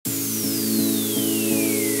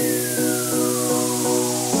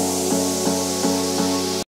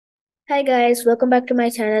Hi guys, welcome back to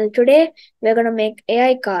my channel. Today we're gonna make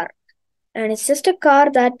AI car, and it's just a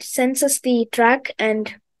car that senses the track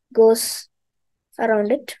and goes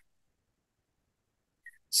around it.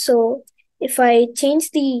 So if I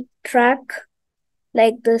change the track,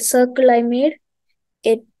 like the circle I made,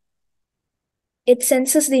 it it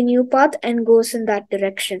senses the new path and goes in that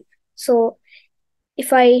direction. So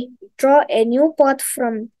if I draw a new path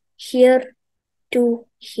from here to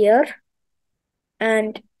here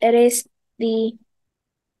and erase the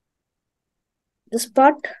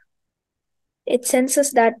spot, it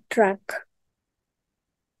senses that track.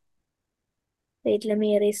 Wait, let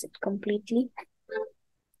me erase it completely.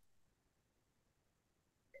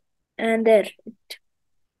 And there it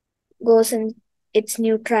goes in its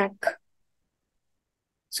new track.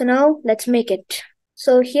 So now let's make it.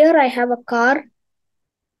 So here I have a car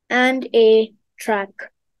and a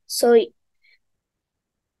track. So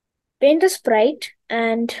paint a sprite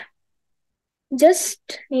and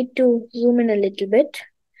just need to zoom in a little bit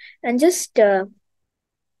and just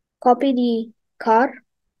copy the car,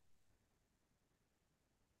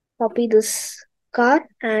 copy this car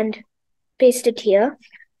and paste it here.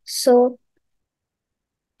 So,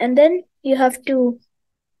 and then you have to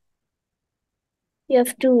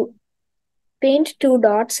paint two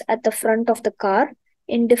dots at the front of the car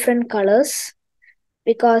in different colors,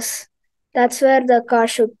 because that's where the car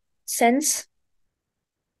should sense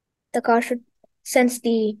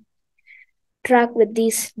the track with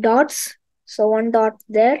these dots. So one dot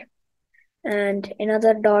there and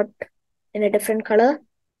another dot in a different color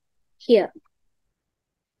here.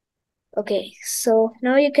 Okay, so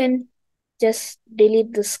now you can just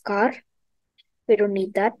delete this car. We don't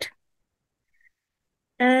need that.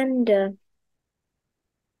 And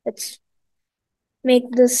let's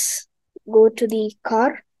make this go to the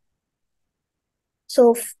car.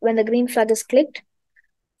 So when the green flag is clicked,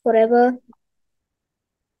 forever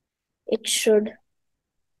it should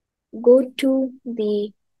go to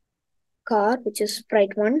the car, which is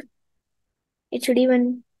sprite 1. It should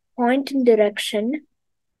even point in the direction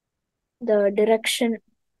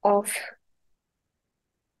of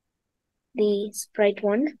the sprite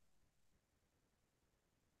 1.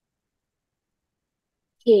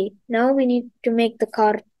 Okay, now we need to make the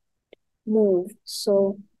car move.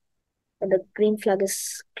 So when the green flag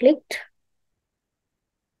is clicked,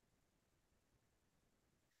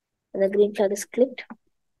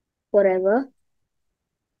 forever,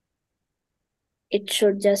 it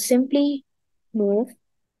should just simply move.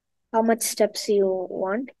 How much steps you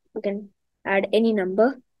want, you can add any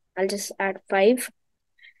number. I'll just add 5.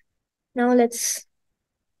 Now let's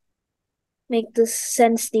make this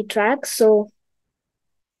sense the track. So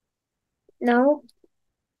now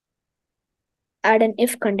add an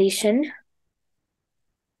if condition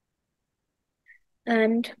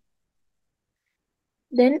and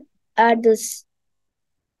then add this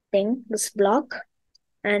block,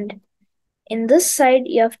 and in this side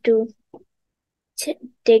you have to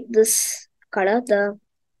take this color, the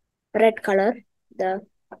red color,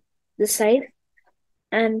 this side,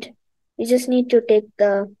 and you just need to take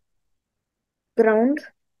the ground,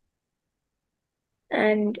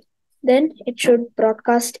 and then it should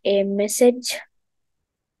broadcast a message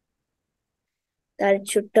that it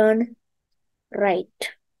should turn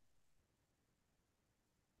right.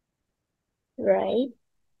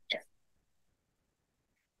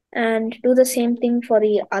 And do the same thing for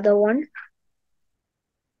the other one.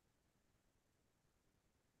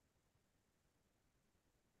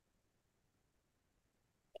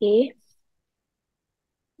 Okay,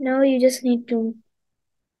 now you just need to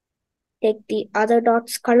take the other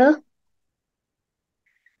dot's color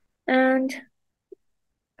and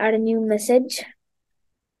add a new message,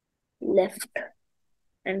 left,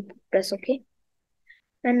 and press OK.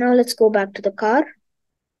 And now let's go back to the car,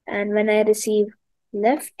 and when I receive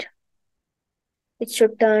left, it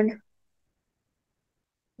should turn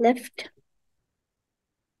left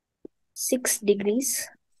 6 degrees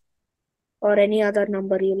or any other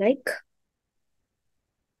number you like,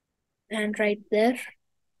 and right there.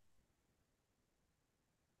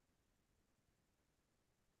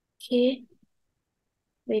 Okay,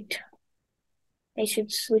 wait, I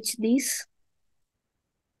should switch these.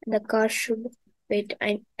 The car should, wait,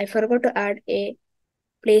 I forgot to add a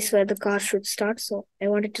place where the car should start, so I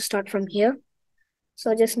want it to start from here.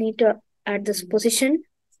 So I just need to add this position,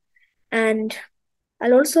 and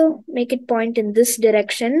I'll also make it point in this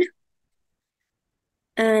direction,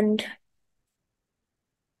 and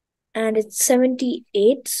it's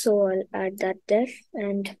 78, so I'll add that there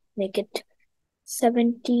and make it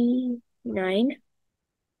 79.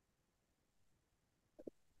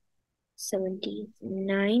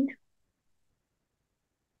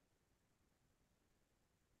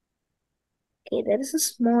 Okay, there is a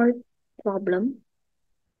small problem.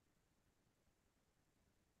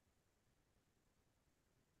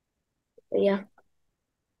 Yeah,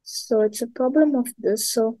 so it's a problem of this.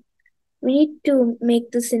 So we need to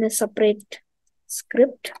make this in a separate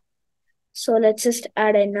script. So let's just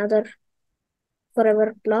add another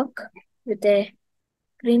forever block with a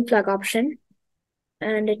green flag option,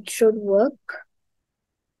 and it should work.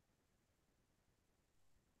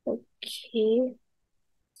 Okay,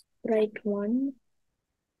 right one.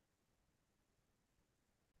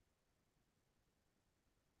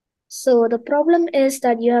 So the problem is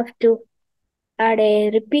that you have to add a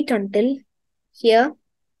repeat until here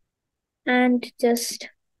and just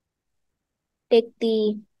take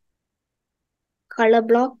the color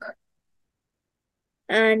block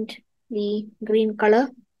and the green color,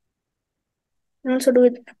 and also do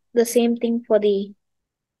it the same thing for the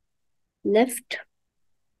left,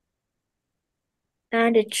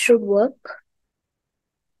 and it should work.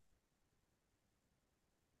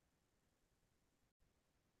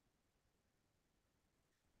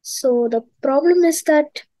 So the problem is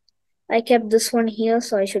that I kept this one here,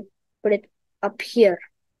 so I should put it up here.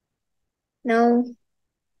 Now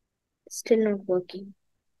it's still not working.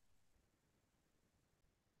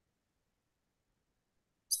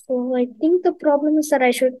 So I think the problem is that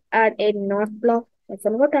I should add a not block. I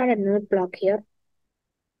forgot to add a not block here.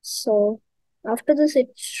 So after this it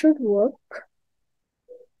should work.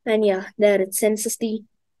 And yeah, there it senses the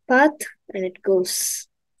path and it goes.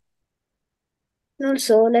 And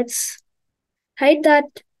also let's hide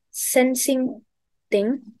that sensing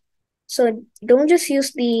thing. So don't just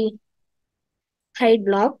use the hide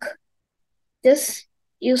block, just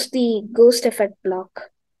use the ghost effect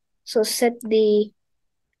block. So set the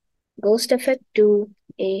ghost effect to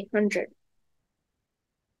 100.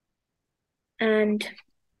 And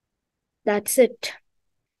that's it.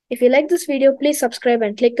 If you like this video, please subscribe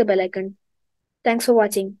and click the bell icon. Thanks for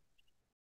watching.